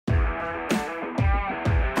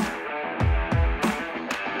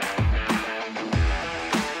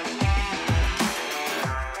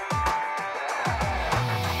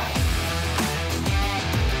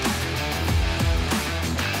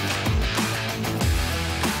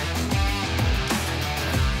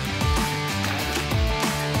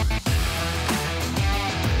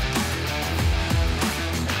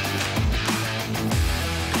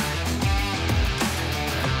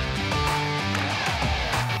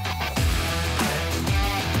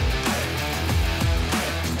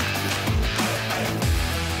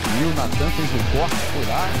Natan fez o corte, foi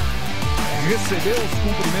lá, recebeu os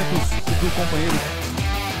cumprimentos do companheiro.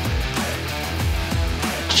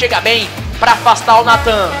 Chega bem para afastar o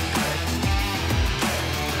Natan.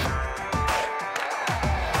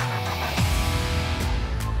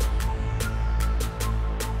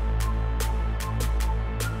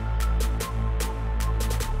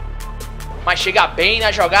 Mas chega bem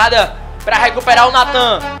na jogada para recuperar o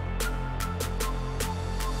Natan.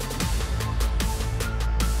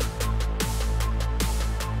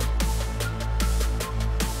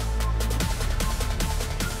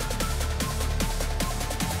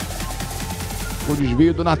 O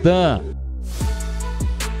desvio do Natan.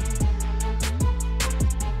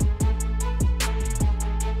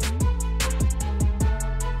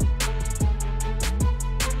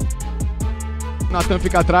 Natan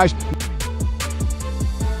fica atrás.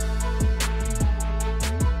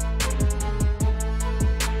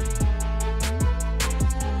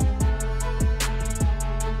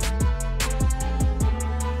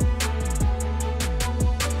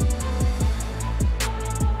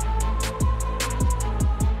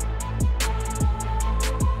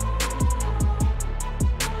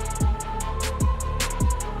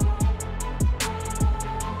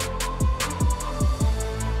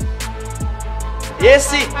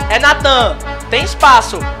 Esse é Natan, tem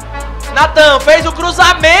espaço. Natan fez o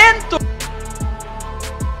cruzamento.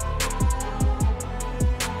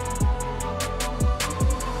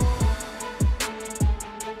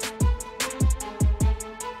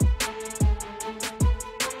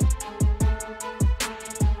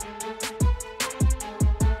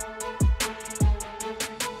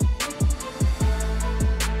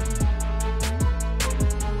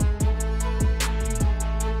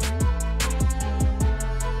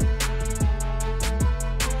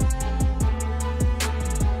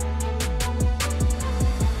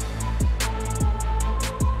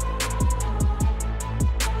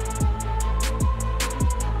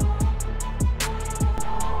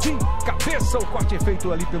 Cabeça, o corte é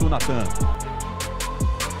feito ali pelo Natan.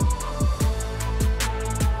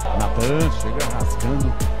 Natan chega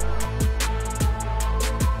rasgando.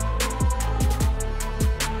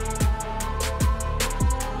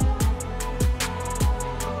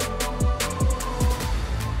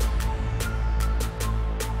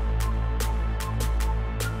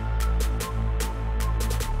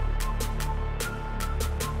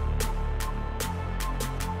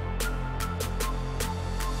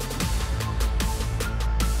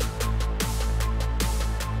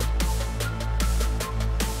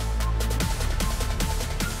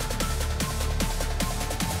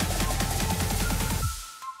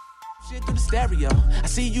 Through the stereo, I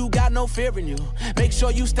see you got no fear in you. Make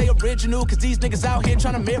sure you stay original, cause these niggas out here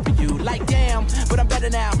trying to mirror you. Like damn, but I'm better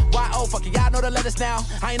now. Why oh fuck it, y'all know the letters now.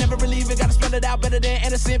 I ain't never really even gotta spell it out. Better than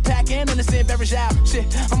innocent pack and innocent beverage out. Shit,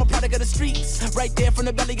 I'm a product of the streets, right there from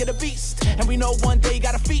the belly of the beast. And we know one day you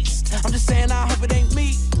gotta feast. I'm just saying I hope it ain't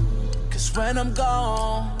me. Cause when I'm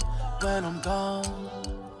gone,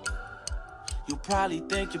 you probably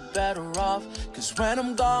think you're better off. Cause when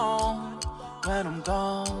I'm gone,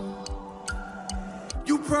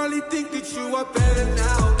 you probably think that you are better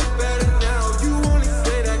now, You only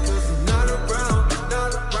say that cause you're not around,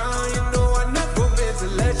 You know I never meant to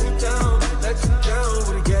let you down,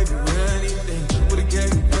 Would've gave you anything, would've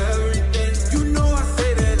gave you everything. You know I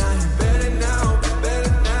say that I am better now,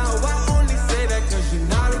 I only say that cause you're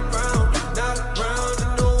not around, You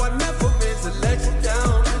know I never meant to let you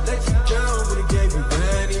down, Would've gave you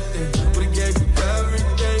anything, would've gave you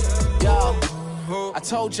everything. Yo, I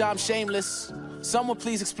told you I'm shameless. Someone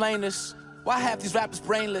please explain this. Why half these rappers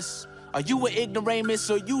brainless? Are you an ignoramus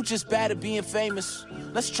or you just bad at being famous?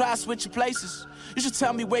 Let's try switching places. You should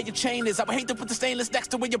tell me where your chain is. I would hate to put the stainless next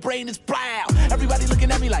to where your brain is. Blow. Everybody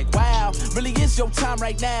looking at me like, wow, really is your time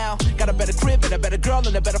right now. Got a better crib and a better girl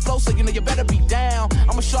and a better flow, so you know you better be down.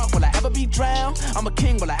 I'm a shark, will I ever be drowned? I'm a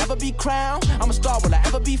king, will I ever be crowned? I'm a star, will I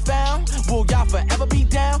ever be found? Will y'all forever be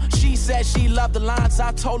down? She said she loved the lines,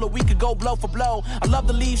 I told her we could go blow for blow. I love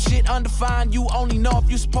to leave shit undefined, you only know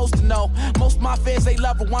if you supposed to know. Most of my fans, they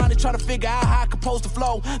love rewind and try to figure out how I compose the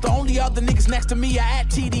flow. The only other niggas next to me are at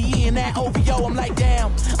TDE and at OVO. I'm like,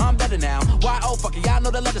 damn, I'm better now. Why oh fuck it, y'all know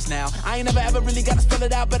the letters now. I ain't never ever really gotta spell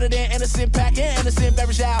it out. Better than innocent pack and innocent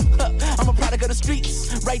beverage out. I'm a product of the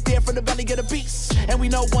streets, right there from the belly of the beast. And we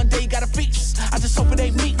know one day you gotta feast. I just hope it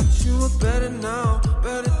ain't me. You are better now,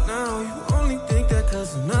 You only think that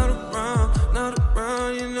cause I'm not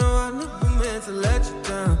around, You know I never meant to let you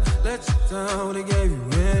down, Would've gave you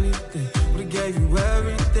anything, would've gave you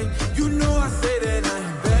everything. You know I say that I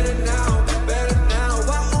am better now,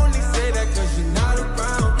 I only say that cause you're not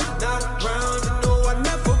around, You know I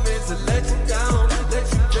never meant to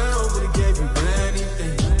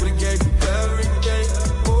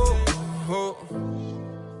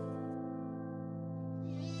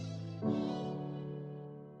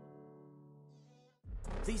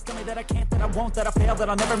Please tell me that I can't, that I won't, that I fail, that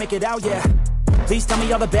I'll never make it out, yeah. Please tell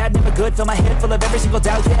me all the bad, never good, fill my head full of every single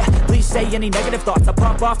doubt, yeah. Please say any negative thoughts, I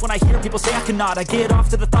pop off when I hear people say I cannot. I get off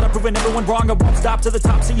to the thought of proving everyone wrong, I won't stop to the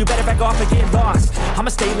top, so you better back off and get lost. I'ma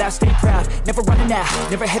stay loud, stay proud, never running out,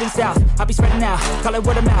 never heading south. I'll be spreading out, call it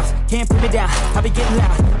word of mouth, can't put me down, I'll be getting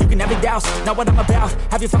loud. You can have it doubts, not what I'm about,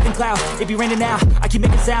 have your fucking clout. It be raining now, I keep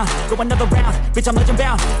making sound, go another round, bitch I'm legend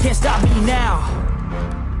bound, can't stop me now.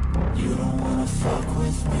 You don't wanna fuck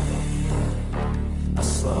with me. A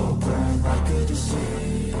slow burn like a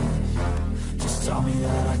disease. Just tell me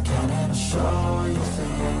that I can and I'll show you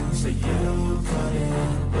things that you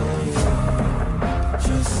couldn't believe.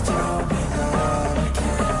 Just tell me that I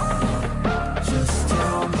can. Just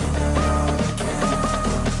tell me that I can.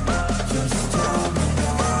 Just tell me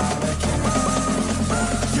that I can.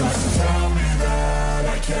 Just tell me that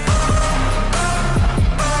I can.